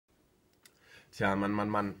Tja, Mann, Mann,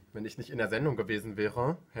 Mann. Wenn ich nicht in der Sendung gewesen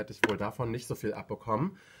wäre, hätte ich wohl davon nicht so viel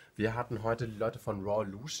abbekommen. Wir hatten heute die Leute von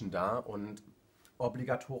Rawlution da und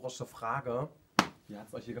obligatorische Frage, wie hat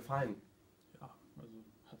es euch hier gefallen? Ja, also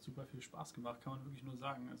hat super viel Spaß gemacht, kann man wirklich nur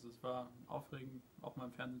sagen. Also es war aufregend, auch mal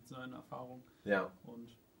im Fernsehen zu eine Erfahrung. Ja.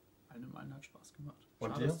 Und allen hat Spaß gemacht.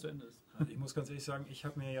 Und Schade, dir? dass es zu Ende ist. Also ich muss ganz ehrlich sagen, ich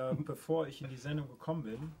habe mir ja, bevor ich in die Sendung gekommen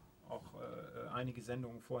bin, auch einige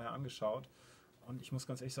Sendungen vorher angeschaut. Und ich muss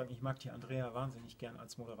ganz ehrlich sagen, ich mag die Andrea wahnsinnig gern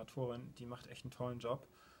als Moderatorin. Die macht echt einen tollen Job.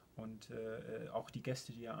 Und auch die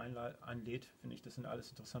Gäste, die er einlädt, finde ich, das sind alles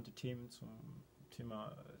interessante Themen zum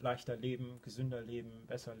Thema leichter Leben, gesünder Leben,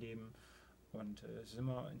 besser leben. Und es ist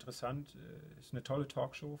immer interessant. Es ist eine tolle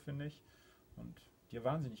Talkshow, finde ich. Und dir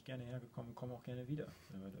wahnsinnig gerne hergekommen, kommen auch gerne wieder,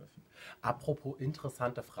 wenn wir dürfen. Apropos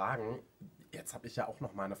interessante Fragen, jetzt habe ich ja auch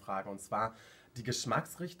noch mal eine Frage, und zwar die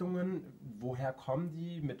Geschmacksrichtungen, woher kommen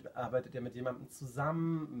die? Arbeitet ihr mit jemandem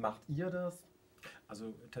zusammen? Macht ihr das?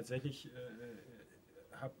 Also tatsächlich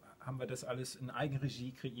haben wir das alles in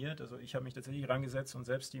Eigenregie kreiert. Also ich habe mich tatsächlich rangesetzt und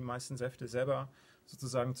selbst die meisten Säfte selber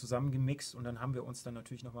sozusagen zusammengemixt, und dann haben wir uns dann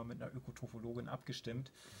natürlich nochmal mit einer Ökotrophologin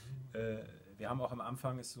abgestimmt. Wir haben auch am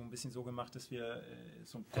Anfang es so ein bisschen so gemacht, dass wir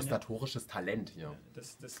so ein Gustatorisches Talent hier.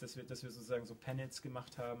 dass wir sozusagen so Panels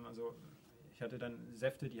gemacht haben. Also ich hatte dann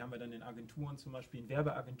Säfte, die haben wir dann in Agenturen, zum Beispiel in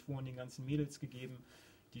Werbeagenturen, den ganzen Mädels gegeben.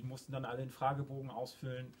 Die mussten dann alle einen Fragebogen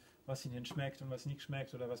ausfüllen, was ihnen schmeckt und was nicht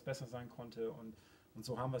schmeckt oder was besser sein konnte. Und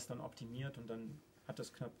so haben wir es dann optimiert, und dann hat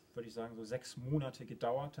das knapp, würde ich sagen, so 6 Monate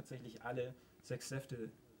gedauert, tatsächlich alle 6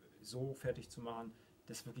 Säfte so fertig zu machen,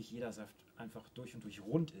 dass wirklich jeder Saft einfach durch und durch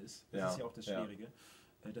rund ist. Das ist ja auch das Schwierige,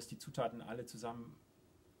 dass die Zutaten alle zusammen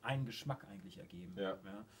einen Geschmack eigentlich ergeben. Ja.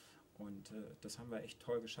 Und das haben wir echt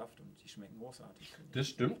toll geschafft, und die schmecken großartig. Das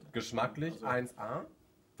stimmt, geschmacklich also, 1A.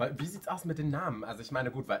 Wie sieht's aus mit den Namen? Also ich meine,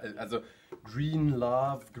 gut, also Green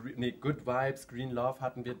Love, Good Vibes, Green Love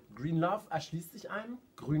hatten wir. Green Love erschließt sich einem,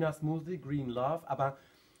 grüner Smoothie, Green Love, aber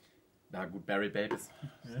na gut, Berry Babe ist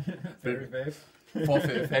Berry Babe.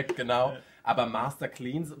 Vorführeffekt, genau. Aber Master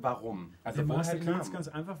Cleans, warum? Also der Master Cleans ganz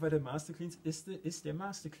einfach, weil der Master Cleans ist der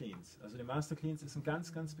Master Cleans. Also der Master Cleans ist ein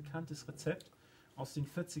ganz, ganz bekanntes Rezept aus den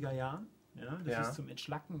 40er Jahren. Ja, das ist zum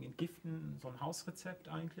Entschlacken, Entgiften, so ein Hausrezept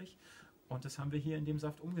eigentlich. Und das haben wir hier in dem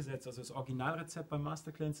Saft umgesetzt. Also das Originalrezept beim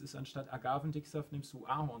Master Cleanse ist, anstatt Agavendicksaft nimmst du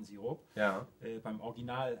Ahornsirup. Ja. Beim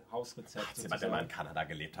Original-Hausrezept. Jemand, der mal in Kanada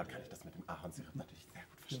gelebt hat, kann ich das mit dem Ahornsirup natürlich sehr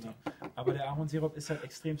gut verstehen. Genau. Aber der Ahornsirup ist halt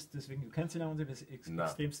extremst, deswegen, du kennst den Ahornsirup, ist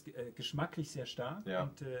extremst geschmacklich sehr stark. Ja.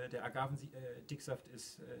 Und der Agavendicksaft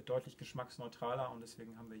ist deutlich geschmacksneutraler, und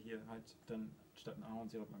deswegen haben wir hier halt dann statt einen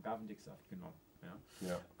Ahornsirup einen Agavendicksaft genommen. Ja.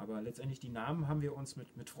 Ja. Aber letztendlich die Namen haben wir uns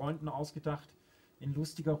mit Freunden ausgedacht, in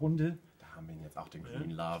lustiger Runde. Da haben wir jetzt auch den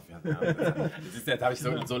Green Love. Jetzt habe ich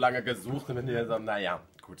so lange gesucht, und bin hier so, naja,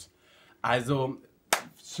 gut. Also,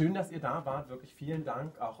 schön, dass ihr da wart. Wirklich vielen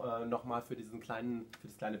Dank auch nochmal für das kleine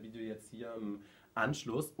Video jetzt hier im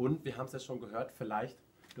Anschluss. Und wir haben es ja schon gehört, vielleicht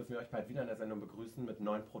dürfen wir euch bald wieder in der Sendung begrüßen mit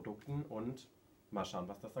neuen Produkten und mal schauen,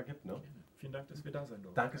 was das da gibt. Ne? Vielen Dank, dass wir da sein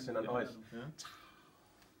durften. Dankeschön an euch. Ja.